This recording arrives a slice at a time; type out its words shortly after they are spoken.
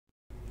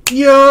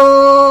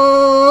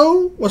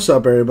Yo! What's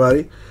up,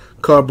 everybody?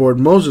 Cardboard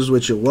Moses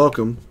with you.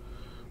 Welcome.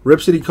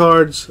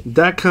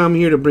 RipCityCards.com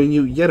here to bring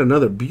you yet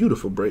another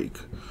beautiful break.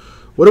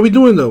 What are we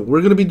doing, though?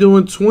 We're going to be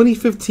doing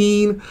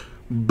 2015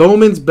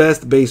 Bowman's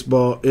Best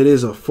Baseball. It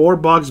is a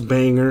 4-box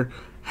banger.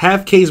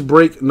 Half case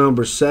break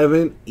number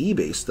 7,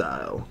 eBay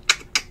style.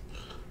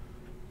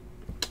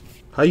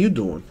 How you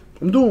doing?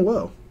 I'm doing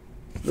well.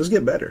 Let's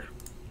get better.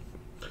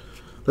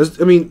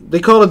 They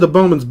call it the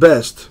Bowman's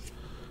Best,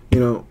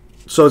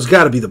 so it's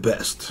got to be the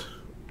best.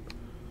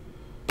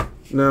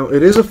 Now,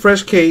 it is a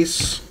fresh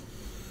case.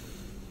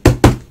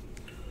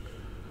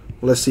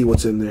 Let's see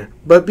what's in there.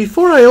 But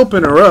before I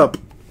open her up,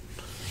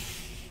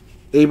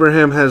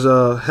 Abraham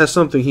has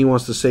something he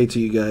wants to say to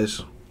you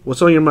guys.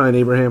 What's on your mind,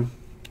 Abraham?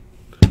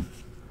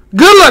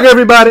 Good luck,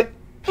 everybody!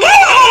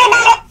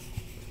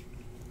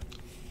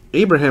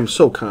 Abraham's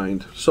so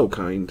kind. So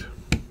kind.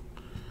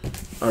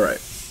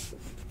 Alright.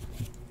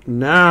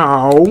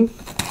 Now,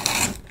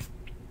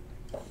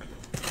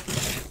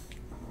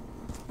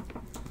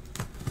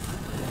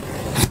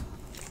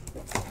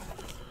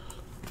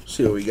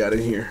 see what we got in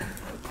here.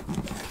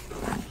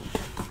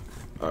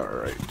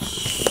 Alright.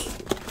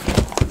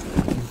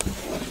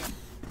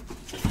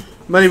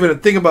 I'm not even going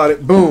to think about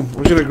it. Boom.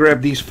 I'm going to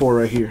grab these 4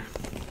 right here.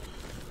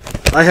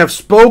 I have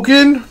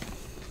spoken.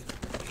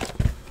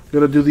 I'm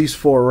going to do these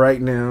 4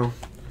 right now.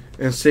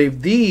 And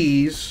save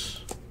these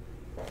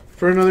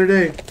for another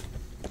day.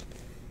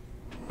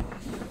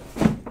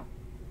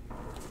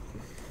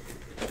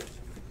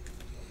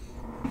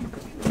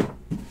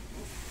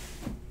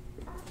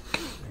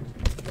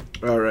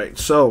 Alright,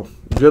 so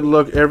good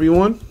luck,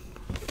 everyone.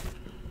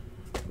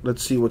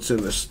 Let's see what's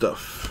in this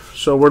stuff.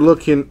 So we're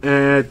looking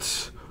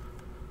at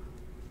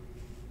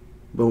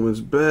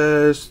Bowman's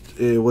Best.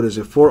 What is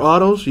it? 4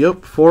 autos?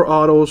 Yep, 4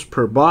 autos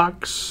per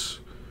box.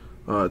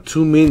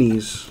 2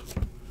 minis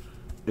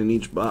in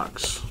each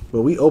box.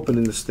 But we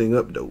opening this thing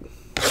up, though.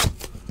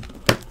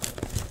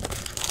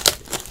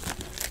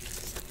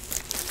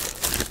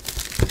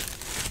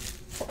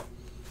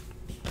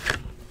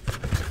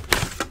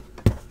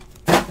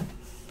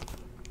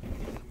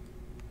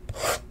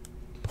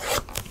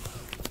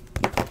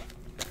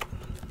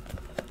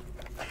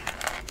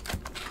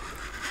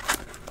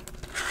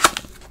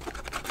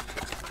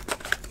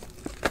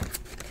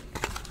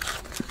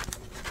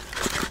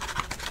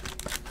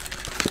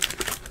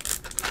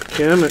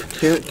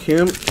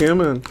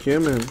 Come on.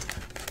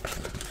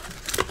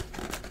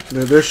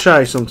 They're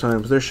shy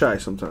sometimes.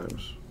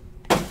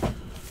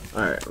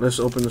 Alright, let's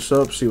open this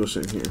up, see what's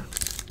in here.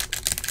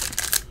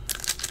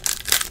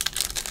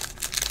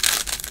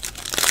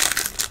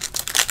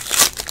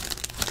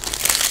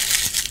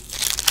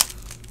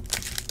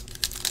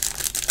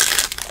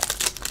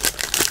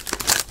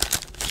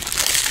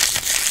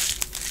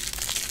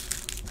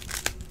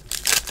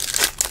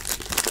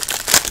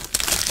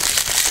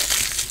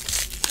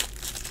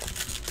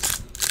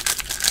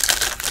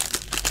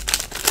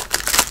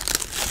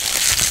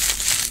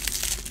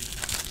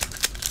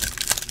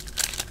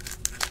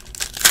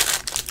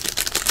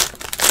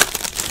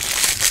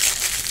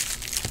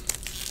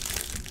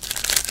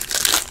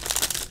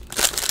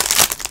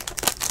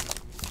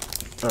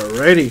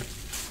 Alrighty,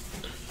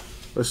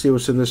 let's see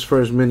what's in this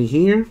first mini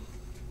here.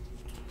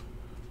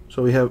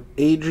 So we have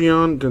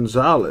Adrian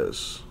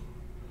Gonzalez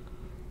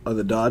of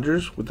the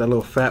Dodgers with that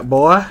little fat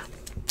boy.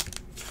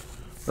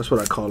 That's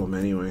what I call him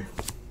anyway.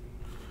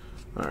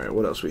 Alright,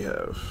 what else we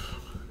have?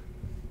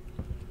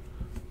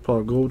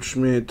 Paul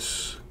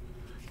Goldschmidt,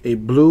 a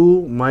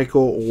blue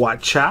Michael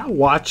Wacha.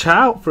 Watch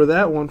out for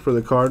that one for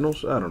the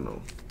Cardinals. I don't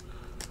know.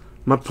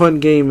 My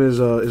punt game is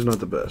not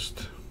the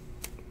best.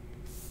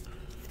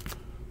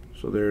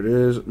 So there it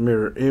is,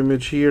 mirror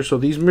image here. So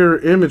these mirror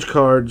image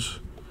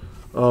cards,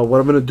 what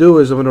I'm going to do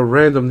is I'm going to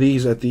random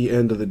these at the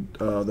end of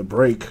the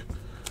break.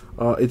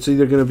 It's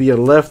either going to be a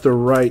left or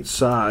right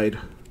side.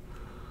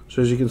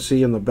 So as you can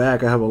see in the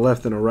back, I have a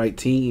left and a right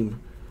team.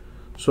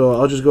 So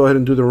I'll just go ahead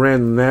and do the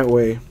random that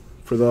way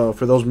for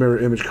those mirror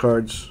image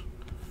cards.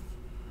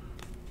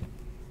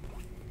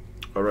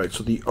 All right,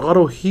 so the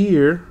auto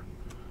here,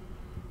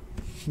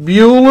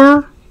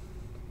 Walker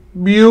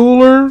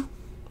Buehler.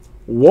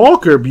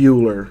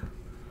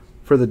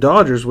 For the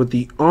Dodgers with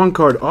the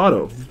on-card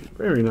auto.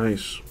 Very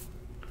nice.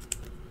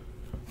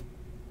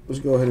 Let's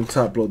go ahead and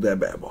top load that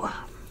bad boy.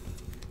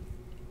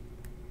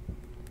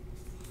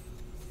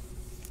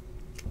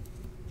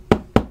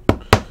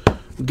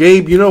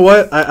 Gabe, you know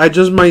what? I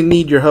just might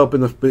need your help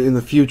in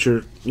the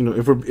future.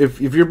 If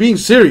you're being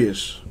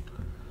serious,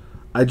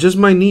 I just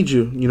might need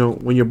you.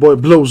 When your boy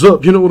blows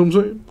up. You know what I'm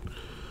saying?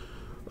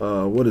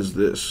 What is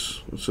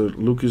this? It's a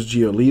Lucas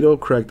Giolito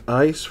cracked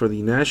ice for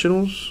the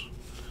Nationals.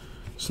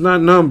 It's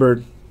not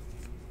numbered,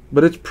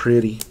 but it's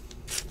pretty.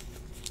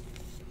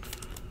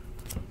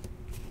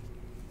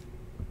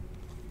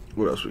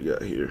 What else we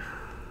got here?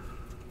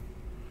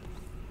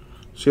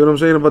 See what I'm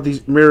saying about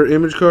these mirror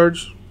image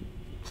cards?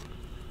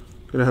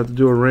 Gonna have to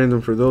do a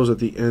random for those at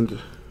the end.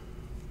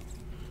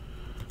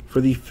 For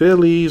the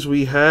Phillies,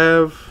 we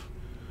have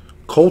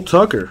Cole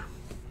Tucker.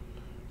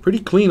 Pretty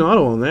clean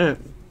auto on that.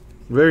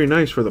 Very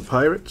nice for the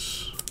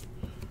Pirates.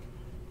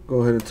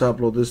 Go ahead and top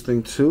load this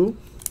thing too.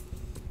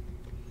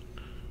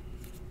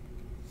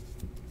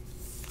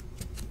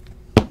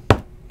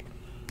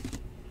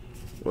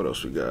 What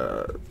else we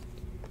got?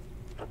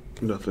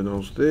 Nothing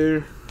else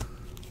there.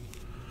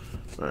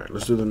 Alright,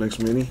 let's do the next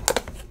mini.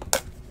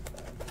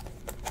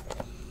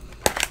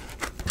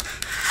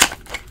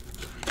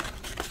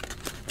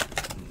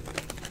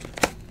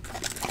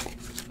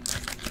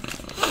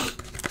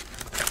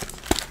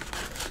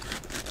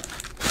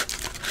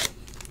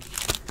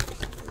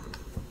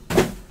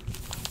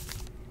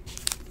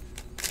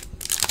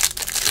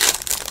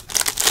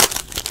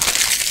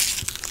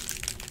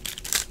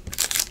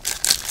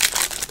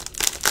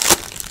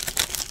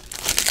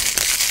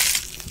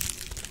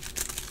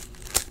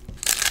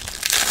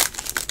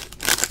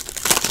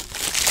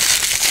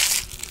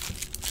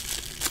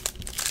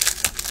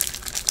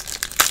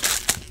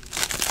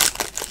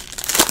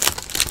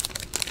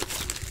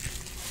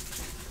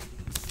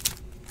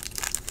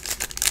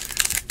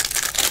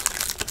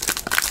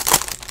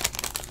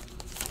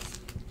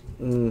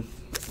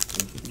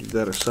 Leave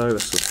that aside.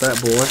 That's the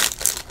fat boy.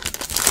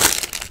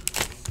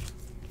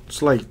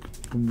 It's like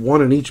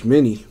one in each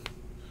mini.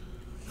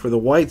 For the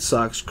White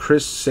Sox,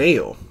 Chris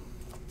Sale.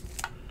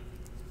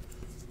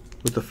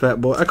 With the fat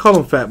boy. I call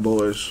them fat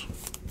boys.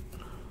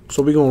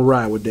 So we're going to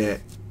ride with that.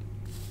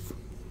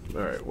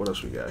 Alright, what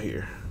else we got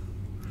here?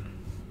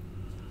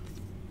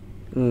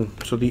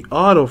 So the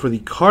auto for the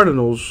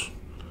Cardinals,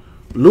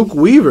 Luke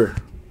Weaver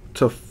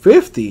to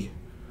 50.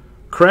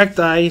 Cracked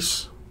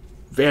ice.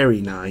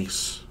 Very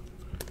nice.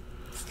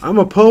 I'm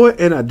a poet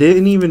and I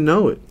didn't even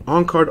know it.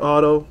 On-card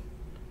auto.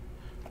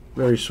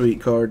 Very sweet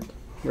card.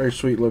 Very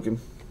sweet looking.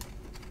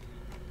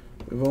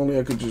 If only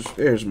I could just...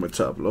 There's my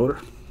top loader.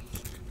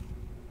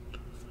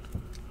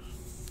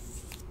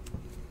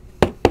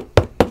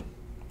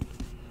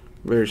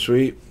 Very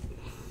sweet.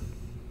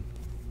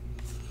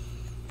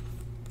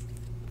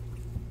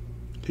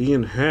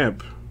 Ian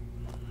Happ.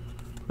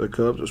 The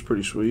Cubs was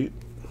pretty sweet.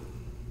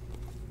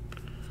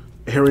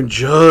 Aaron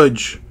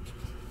Judge.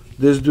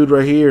 This dude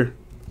right here.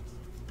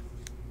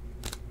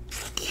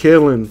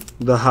 Killing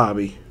the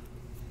hobby.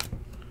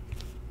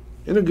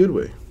 In a good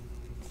way.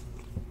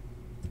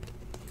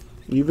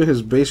 Even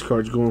his base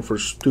card's going for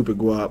stupid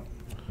guap.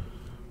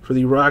 For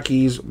the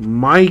Rockies,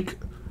 Mike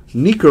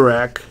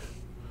Nikorak.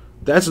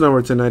 That's number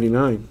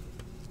 1099.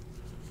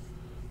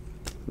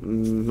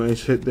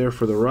 Nice hit there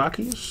for the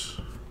Rockies.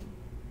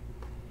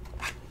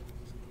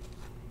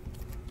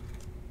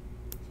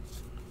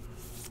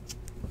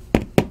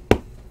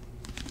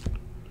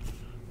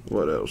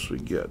 What else we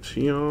got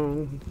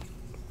here?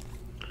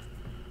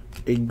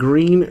 A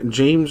green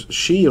James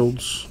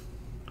Shields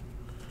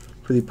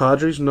for the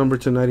Padres, number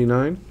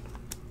 1099.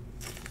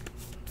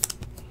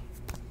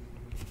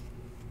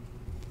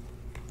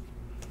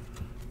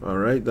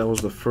 Alright, that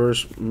was the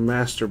first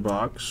master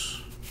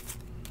box.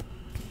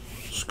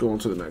 Let's go on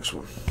to the next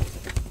one.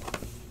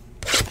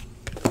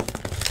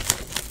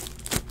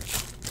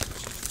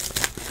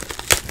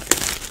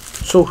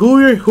 So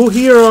who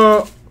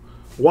here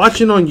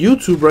watching on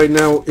YouTube right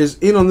now is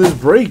in on this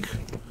break?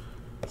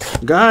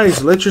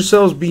 Guys, let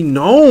yourselves be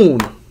known.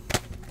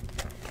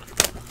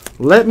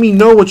 Let me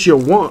know what you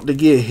want to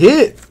get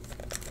hit.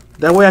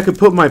 That way I can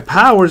put my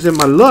powers and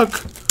my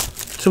luck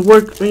to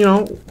work, you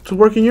know, to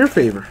work in your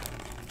favor.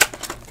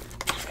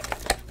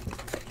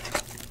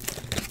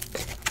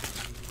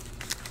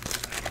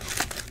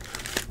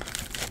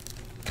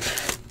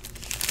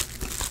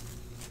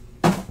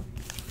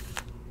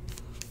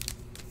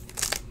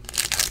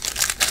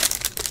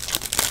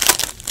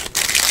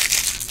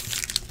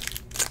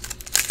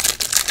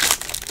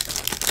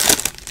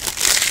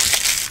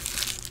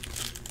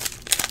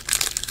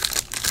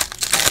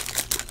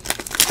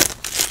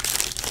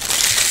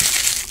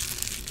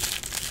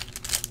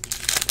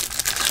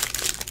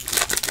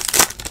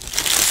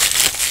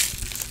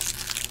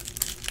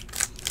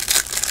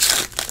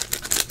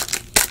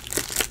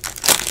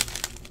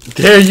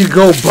 There you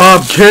go,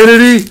 Bob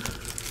Kennedy.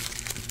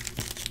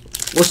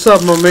 What's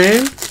up, my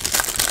man?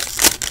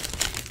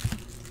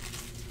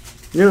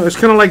 You know, it's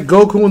kind of like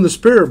Goku and the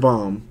Spirit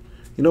Bomb.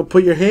 You know,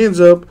 put your hands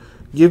up,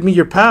 give me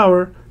your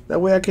power. That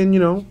way I can,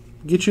 you know,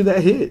 get you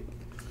that hit.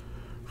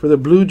 For the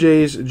Blue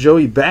Jays,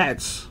 Joey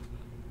Bats.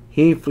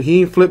 He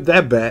ain't flipped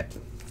that bat.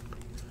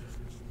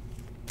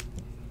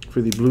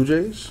 For the Blue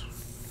Jays.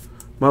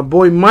 My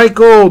boy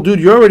Michael.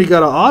 Dude, you already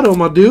got an auto,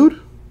 my dude.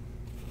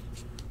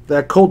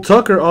 That Cole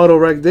Tucker auto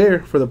right there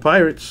for the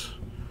Pirates.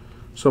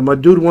 So my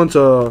dude wants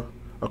a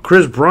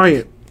Chris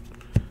Bryant.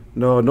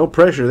 No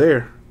pressure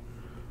there.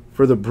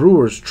 For the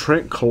Brewers,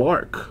 Trent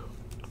Clark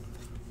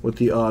with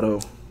the auto.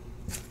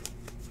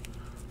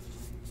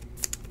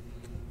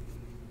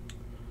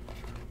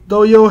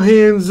 Throw your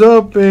hands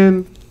up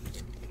and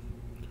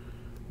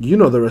you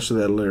know the rest of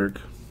that lyric.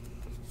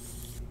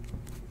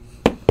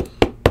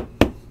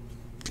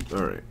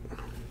 Alright.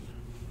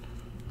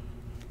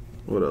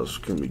 What else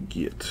can we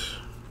get?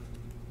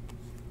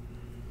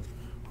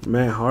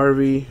 Matt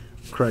Harvey,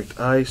 cracked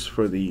ice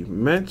for the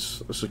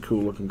Mets. That's a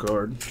cool looking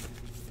card.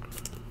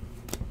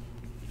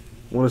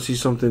 Want to see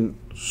something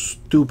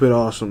stupid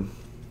awesome.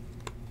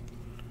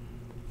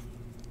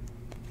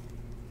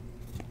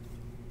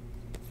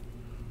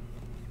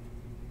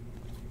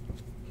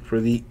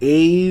 For the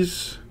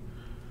A's,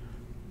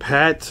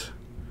 Pat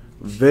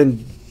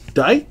Van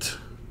Dyke.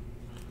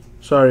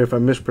 Sorry if I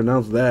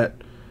mispronounced that.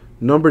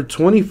 Number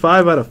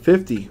 25 out of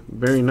 50.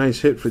 Very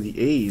nice hit for the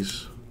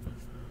A's.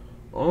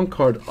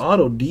 On-card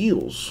auto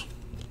deals.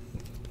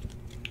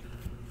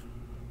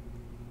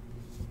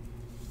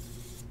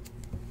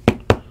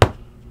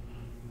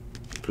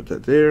 Put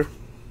that there.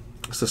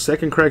 It's the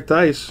second cracked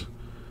ice.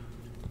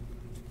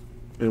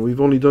 And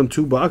we've only done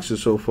 2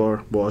 boxes so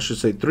far. Well, I should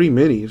say 3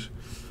 minis.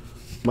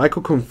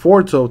 Michael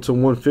Conforto to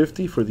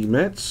 150 for the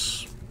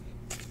Mets.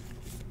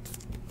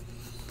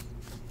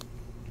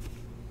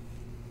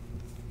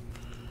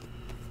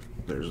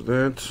 There's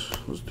that.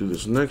 Let's do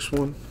this next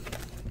one.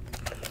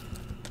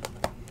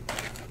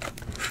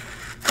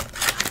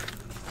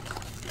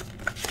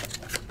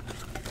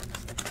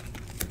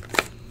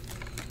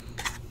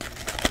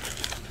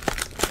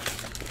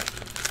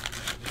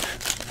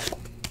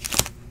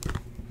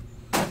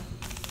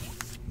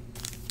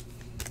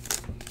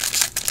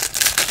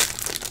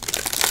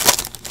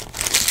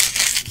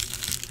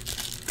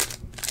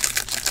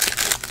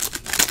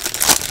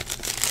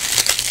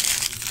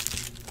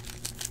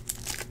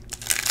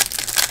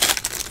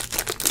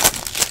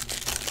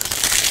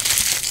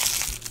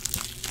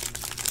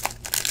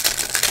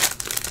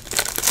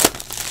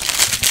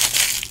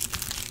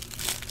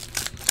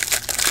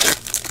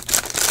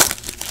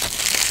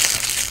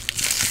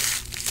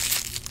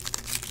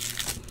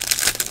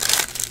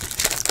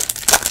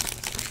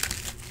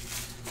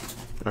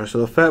 All right, so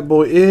the fat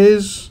boy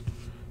is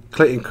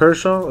Clayton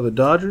Kershaw of the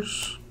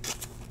Dodgers.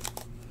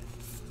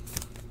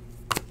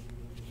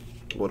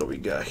 What do we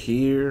got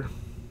here?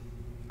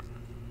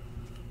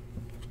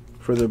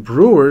 For the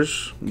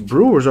Brewers,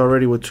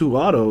 already with 2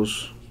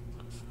 autos.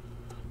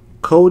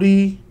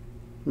 Cody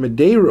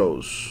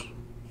Medeiros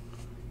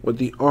with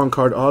the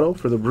on-card auto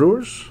for the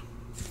Brewers.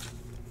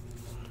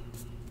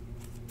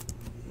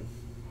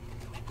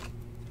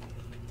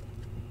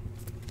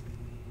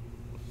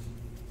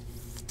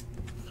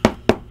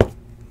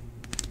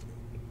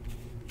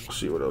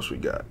 See what else we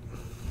got.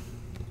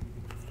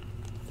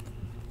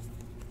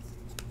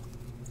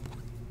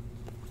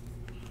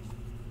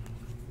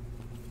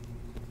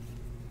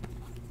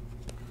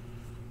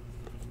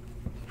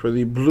 For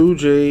the Blue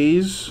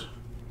Jays,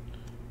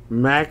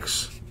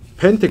 Max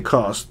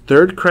Pentecost,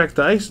 3rd cracked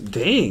ice.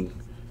 Dang.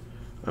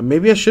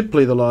 Maybe I should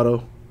play the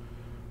lotto.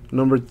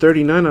 Number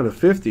 39 out of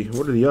 50.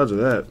 What are the odds of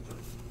that?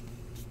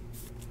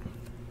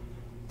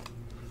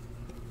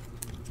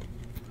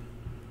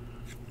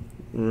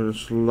 I'm going to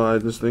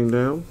slide this thing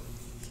down.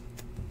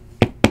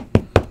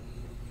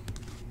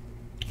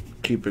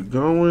 Keep it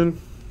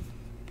going.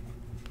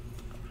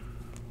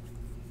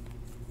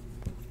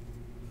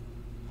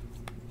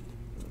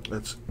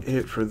 That's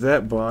it for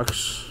that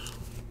box.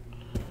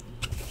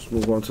 Let's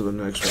move on to the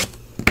next one.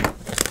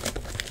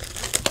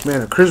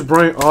 Man, a Chris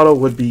Bryant auto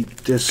would be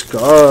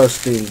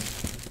disgusting.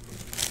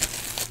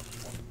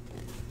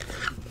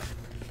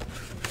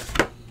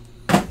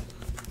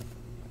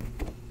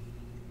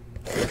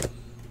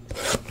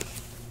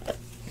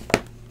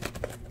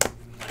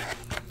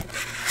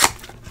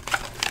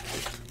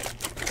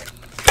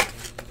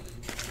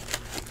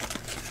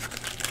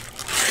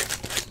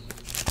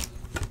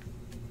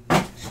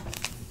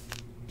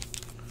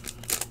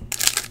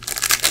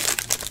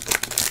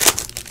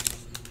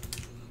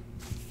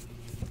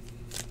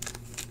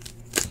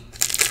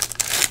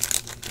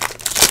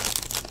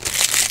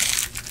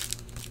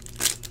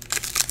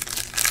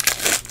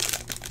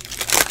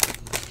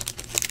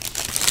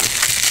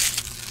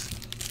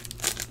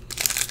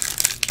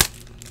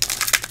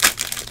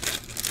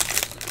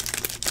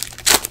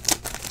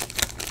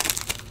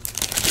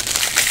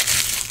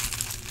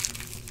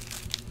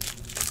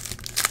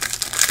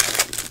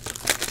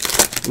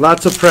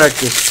 Lots of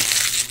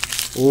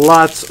practice.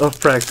 Lots of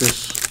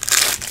practice.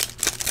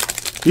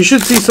 You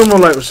should see some of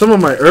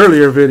my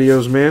earlier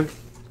videos, man.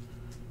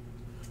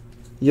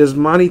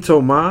 Yasmani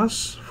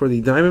Tomas for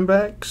the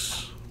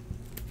Diamondbacks.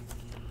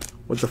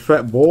 With the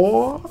fat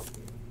boy.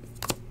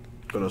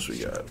 What else we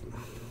got?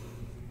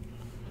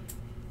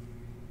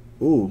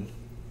 Ooh.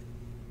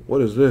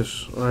 What is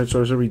this? Alright,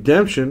 so it's a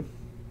redemption.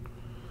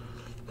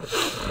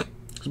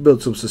 Let's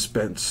build some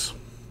suspense.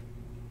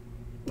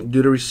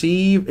 Due to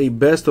receive a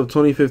best of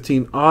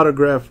 2015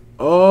 autograph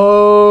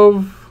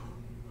of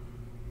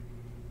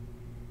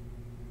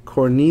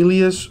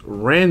Cornelius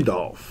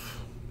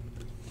Randolph.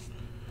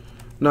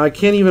 Now, I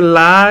can't even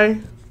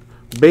lie.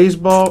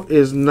 Baseball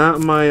is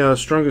not my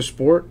strongest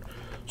sport,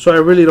 so I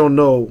really don't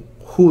know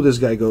who this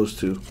guy goes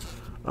to.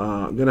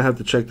 I'm going to have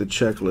to check the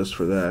checklist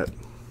for that.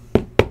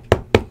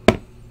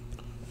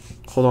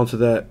 Hold on to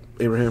that,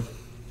 Abraham.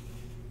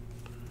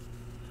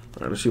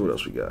 All right, let's see what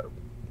else we got.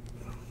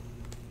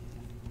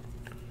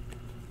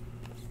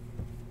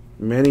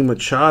 Manny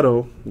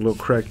Machado, a little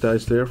cracked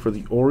ice there for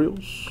the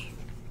Orioles.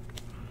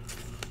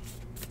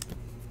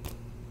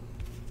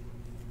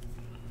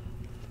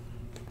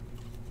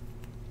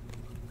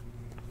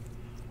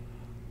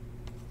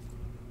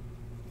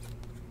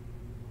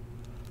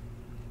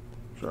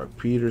 Jock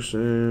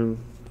Peterson,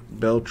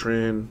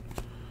 Beltran,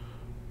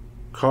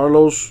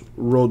 Carlos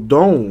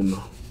Rodon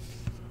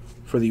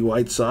for the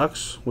White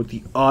Sox with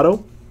the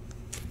auto.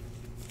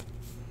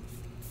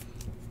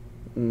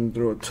 And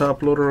throw a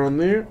top loader on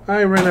there.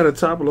 I ran out of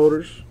top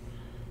loaders.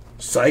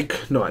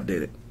 Psych. No, I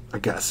did it. I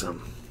got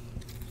some.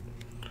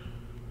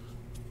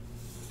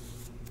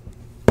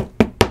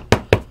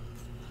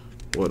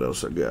 What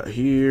else I got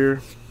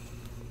here?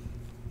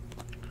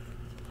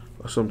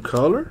 Some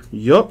color.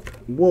 Yup.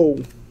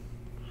 Whoa.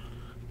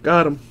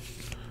 Got him.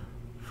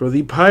 For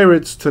the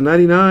Pirates to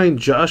 99,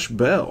 Josh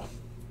Bell.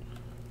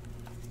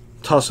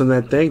 Tossing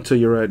that thing to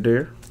you right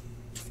there.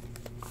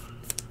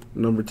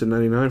 Number to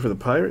 99 for the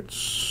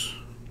Pirates.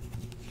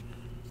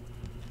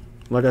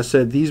 Like I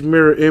said, these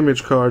mirror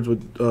image cards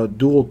with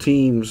dual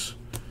teams,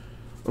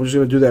 I'm just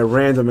going to do that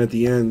random at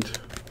the end.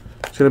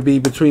 It's going to be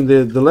between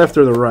the left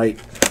or the right.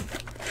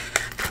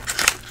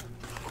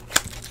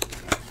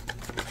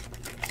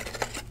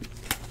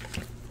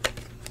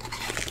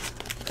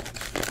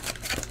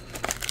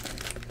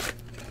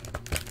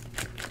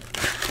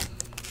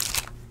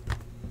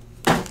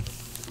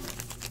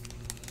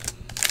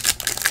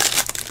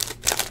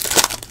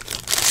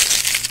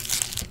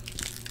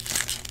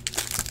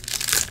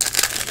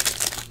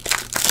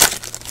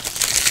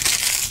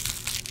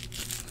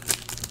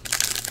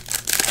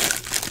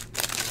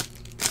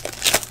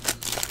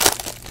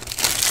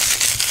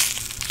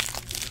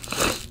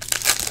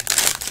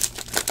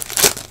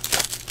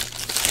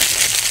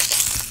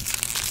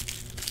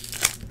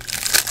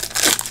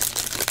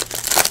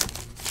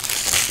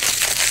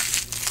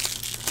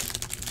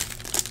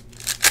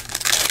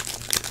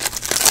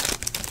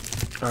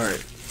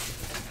 Alright.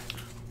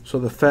 So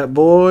the fat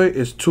boy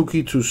is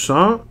Touki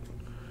Toussaint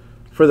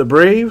for the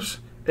Braves.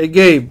 Hey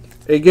Gabe.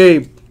 Hey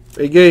Gabe.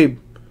 Hey Gabe.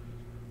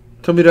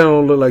 Tell me that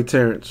don't look like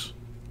Terrence.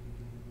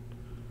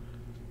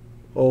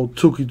 Old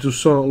Touki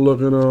Toussaint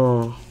looking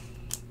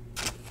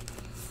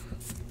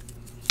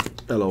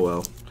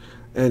LOL.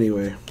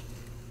 Anyway.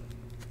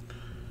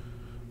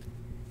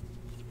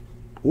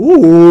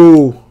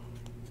 Ooh.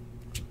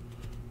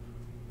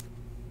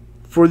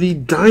 For the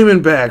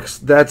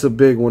Diamondbacks, that's a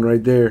big one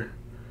right there.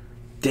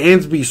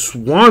 Dansby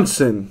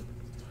Swanson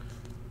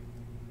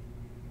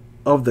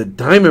of the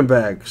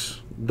Diamondbacks.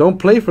 Don't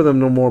play for them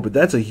no more, but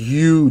that's a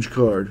huge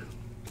card.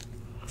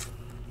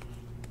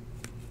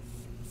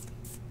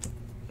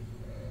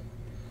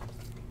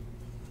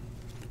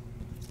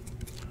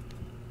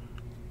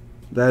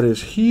 That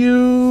is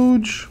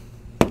huge.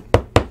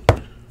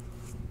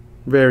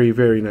 Very,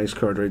 very nice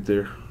card right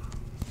there.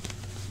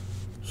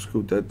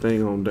 Scoot that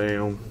thing on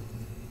down.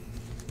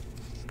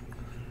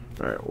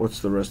 Alright,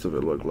 what's the rest of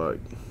it look like?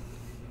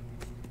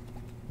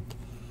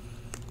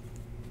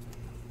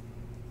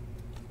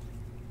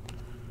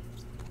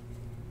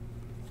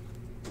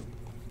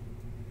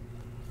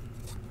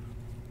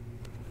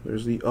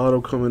 There's the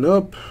auto coming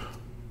up.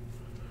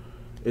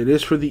 It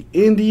is for the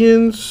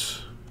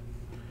Indians.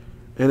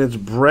 And it's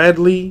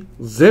Bradley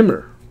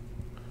Zimmer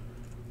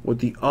with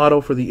the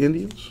auto for the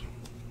Indians.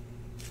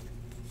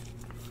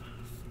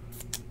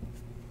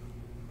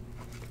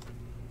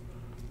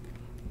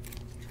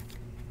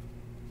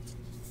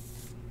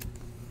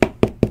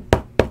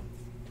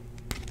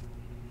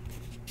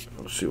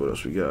 Let's see what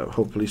else we got.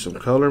 Hopefully some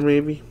color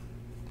maybe.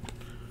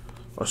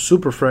 A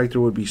Superfractor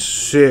would be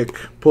sick.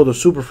 Pulled a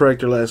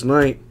Superfractor last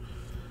night.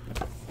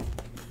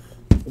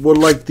 Would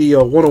like the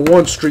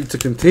 101 streak to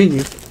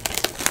continue.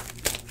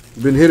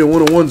 Been hitting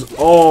 101s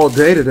all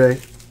day today.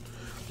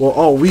 Well,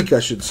 all week I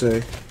should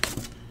say.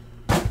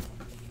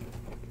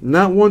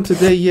 Not one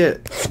today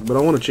yet, but I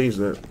want to change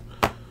that.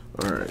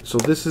 Alright, so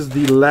this is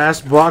the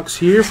last box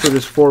here for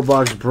this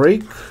 4-box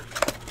break.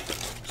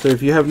 So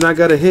if you have not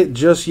got a hit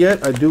just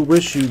yet, I do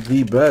wish you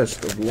the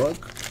best of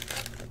luck.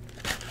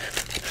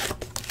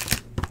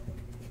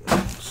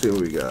 Let's see what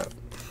we got.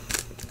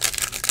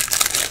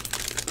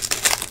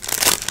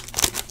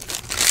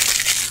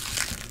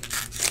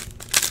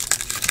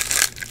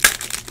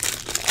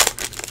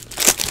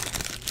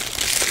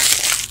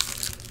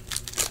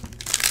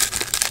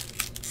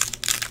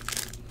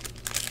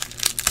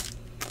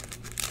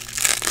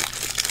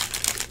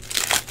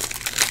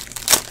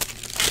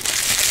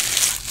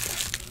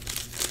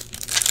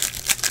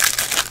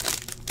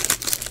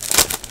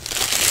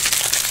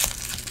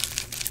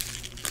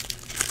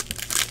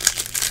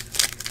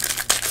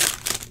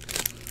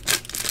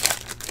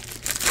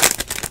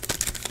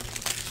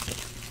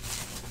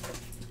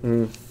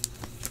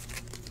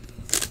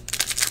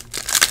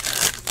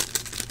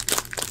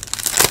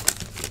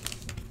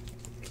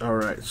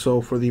 Alright,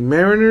 so for the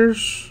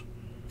Mariners,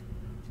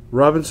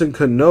 Robinson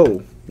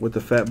Cano with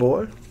the fat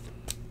boy.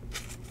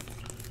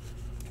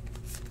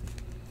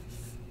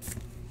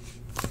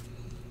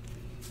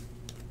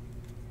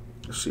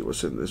 Let's see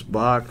what's in this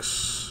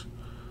box.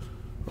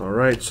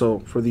 Alright, so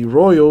for the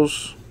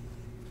Royals,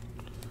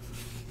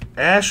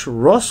 Ash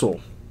Russell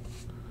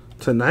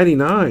to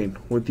 99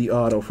 with the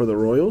auto for the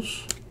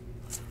Royals.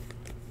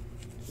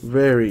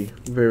 Very,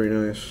 very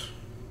nice.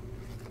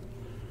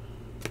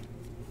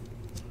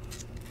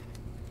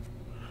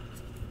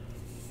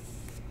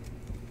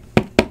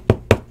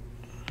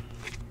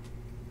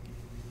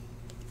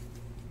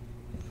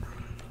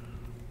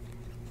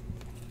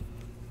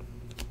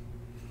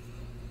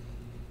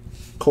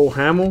 Cole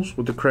Hamels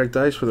with the cracked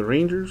ice for the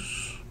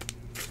Rangers.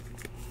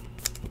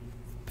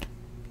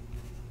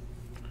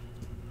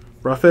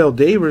 Rafael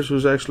Devers,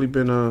 who's actually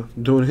been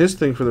doing his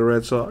thing for the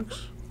Red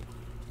Sox.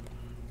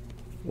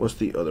 What's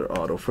the other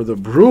auto? For the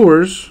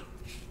Brewers,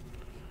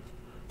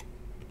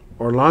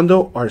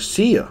 Orlando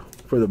Arcia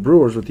for the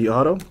Brewers with the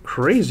auto.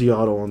 Crazy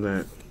auto on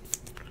that.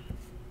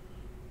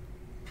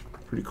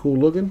 Pretty cool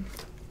looking.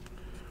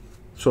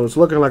 So it's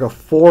looking like a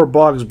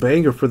 4-box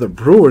banger for the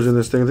Brewers in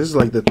this thing. This is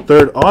like the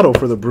 3rd auto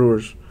for the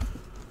Brewers,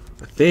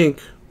 I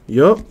think.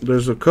 Yup,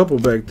 there's a couple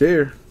back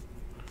there.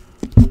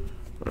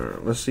 All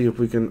right, let's see if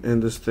we can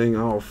end this thing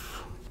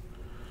off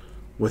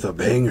with a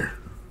banger.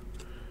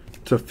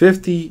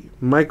 /50,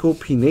 Michael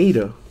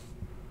Pineda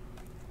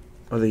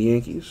of the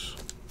Yankees.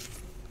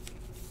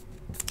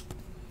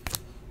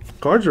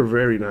 Cards are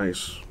very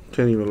nice.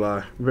 Can't even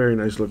lie. Very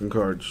nice looking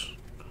cards.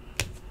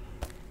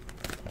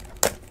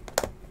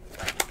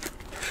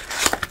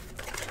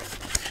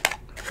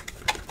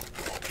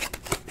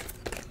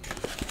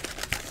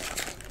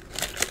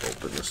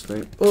 Open this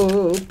thing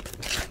up.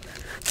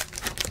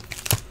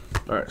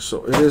 Alright,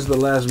 so it is the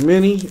last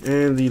mini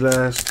and the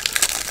last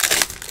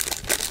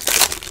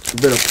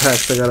bit of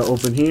packs I gotta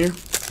open here.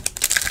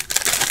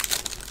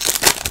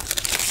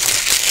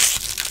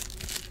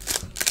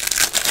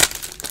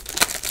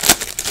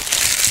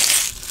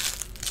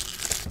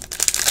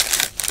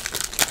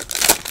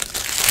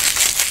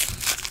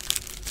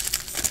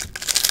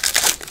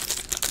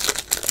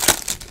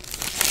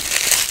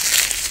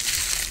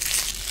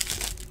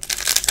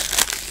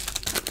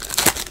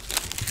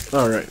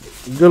 Alright,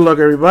 good luck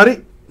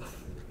everybody.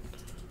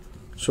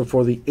 So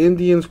for the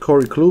Indians,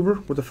 Corey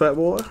Kluber with the Fat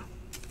Boy.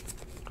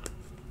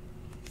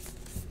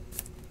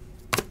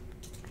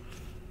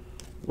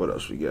 What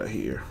else we got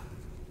here?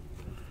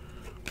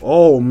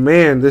 Oh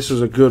man, this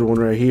is a good one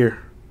right here.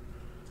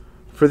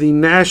 For the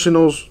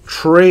Nationals,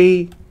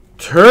 Trey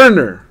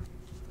Turner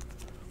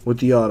with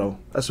the auto.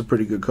 That's a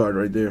pretty good card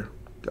right there.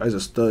 Guy's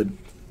a stud.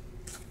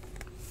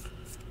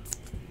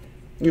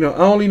 You know,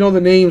 I only know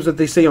the names that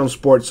they say on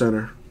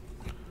SportsCenter.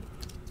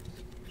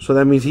 So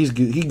that means he's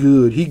good. He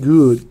good. He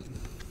good.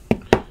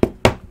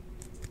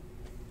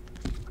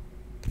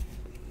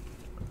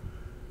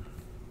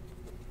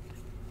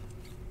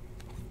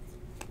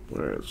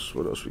 Alright,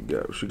 what else we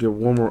got? We should get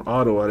one more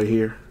auto out of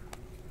here.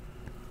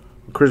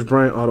 Chris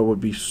Bryant auto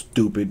would be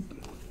stupid.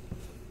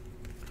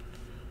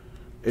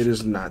 It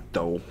is not,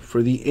 though.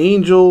 For the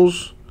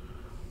Angels,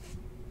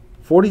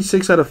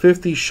 46 out of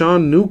 50,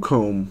 Sean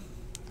Newcomb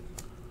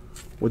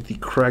with the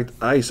cracked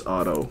ice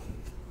auto.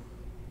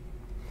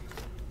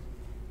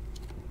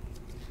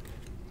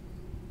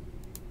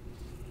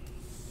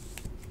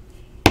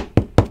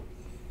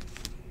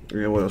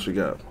 And what else we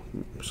got?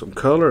 Some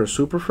color, a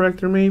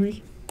superfractor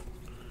maybe?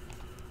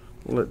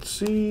 Let's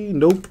see.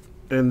 Nope.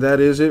 And that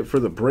is it for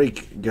the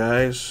break,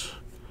 guys.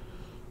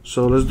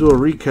 So let's do a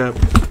recap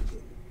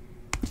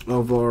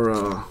of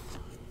our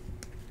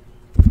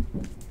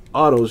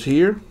autos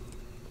here.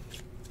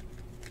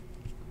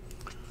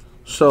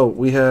 So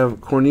we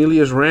have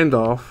Cornelius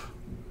Randolph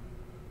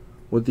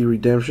with the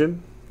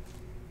redemption.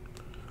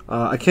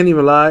 I can't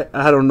even lie.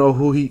 I don't know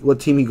what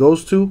team he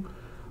goes to.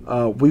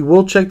 We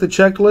will check the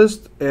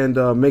checklist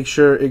and make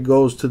sure it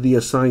goes to the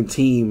assigned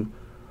team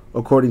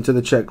according to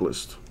the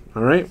checklist.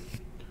 All right.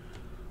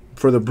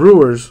 For the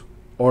Brewers,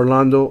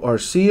 Orlando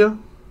Arcia,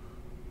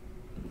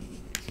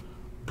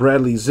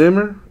 Bradley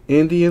Zimmer,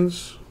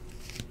 Indians,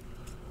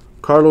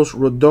 Carlos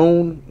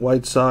Rodon,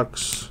 White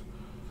Sox,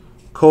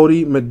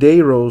 Cody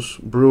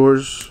Medeiros,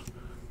 Brewers,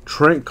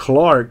 Trent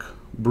Clark,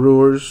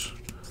 Brewers,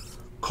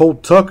 Cole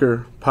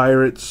Tucker,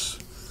 Pirates,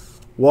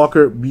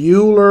 Walker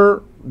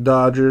Buehler,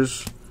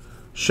 Dodgers,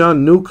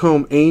 Sean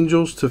Newcomb,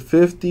 Angels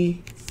 /50,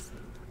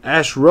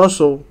 Ash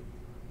Russell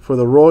for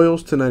the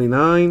Royals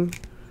 /99,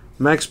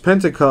 Max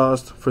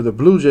Pentecost for the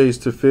Blue Jays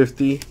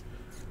 /50,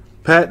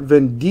 Pat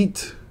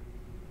Venditte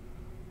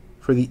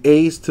for the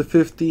A's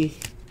 /50,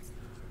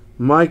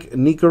 Mike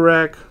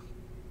Nikorak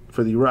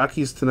for the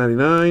Rockies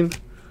 /99,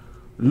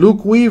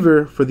 Luke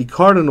Weaver for the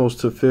Cardinals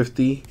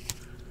 /50,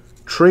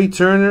 Trey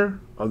Turner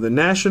of the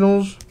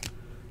Nationals,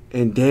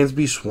 and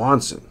Dansby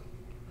Swanson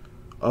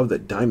of the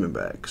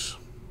Diamondbacks.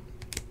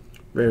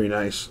 Very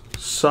nice.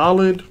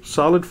 Solid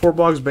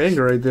 4-box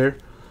banger right there.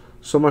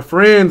 So my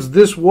friends,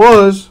 this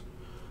was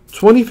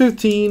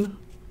 2015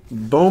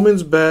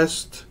 Bowman's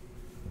Best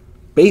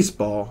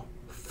Baseball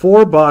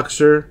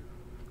 4-boxer.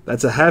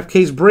 That's a half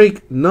case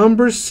break,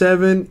 number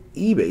 7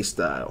 eBay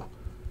style.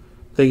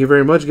 Thank you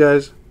very much,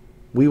 guys.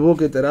 We will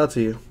get that out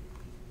to you.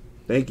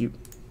 Thank you.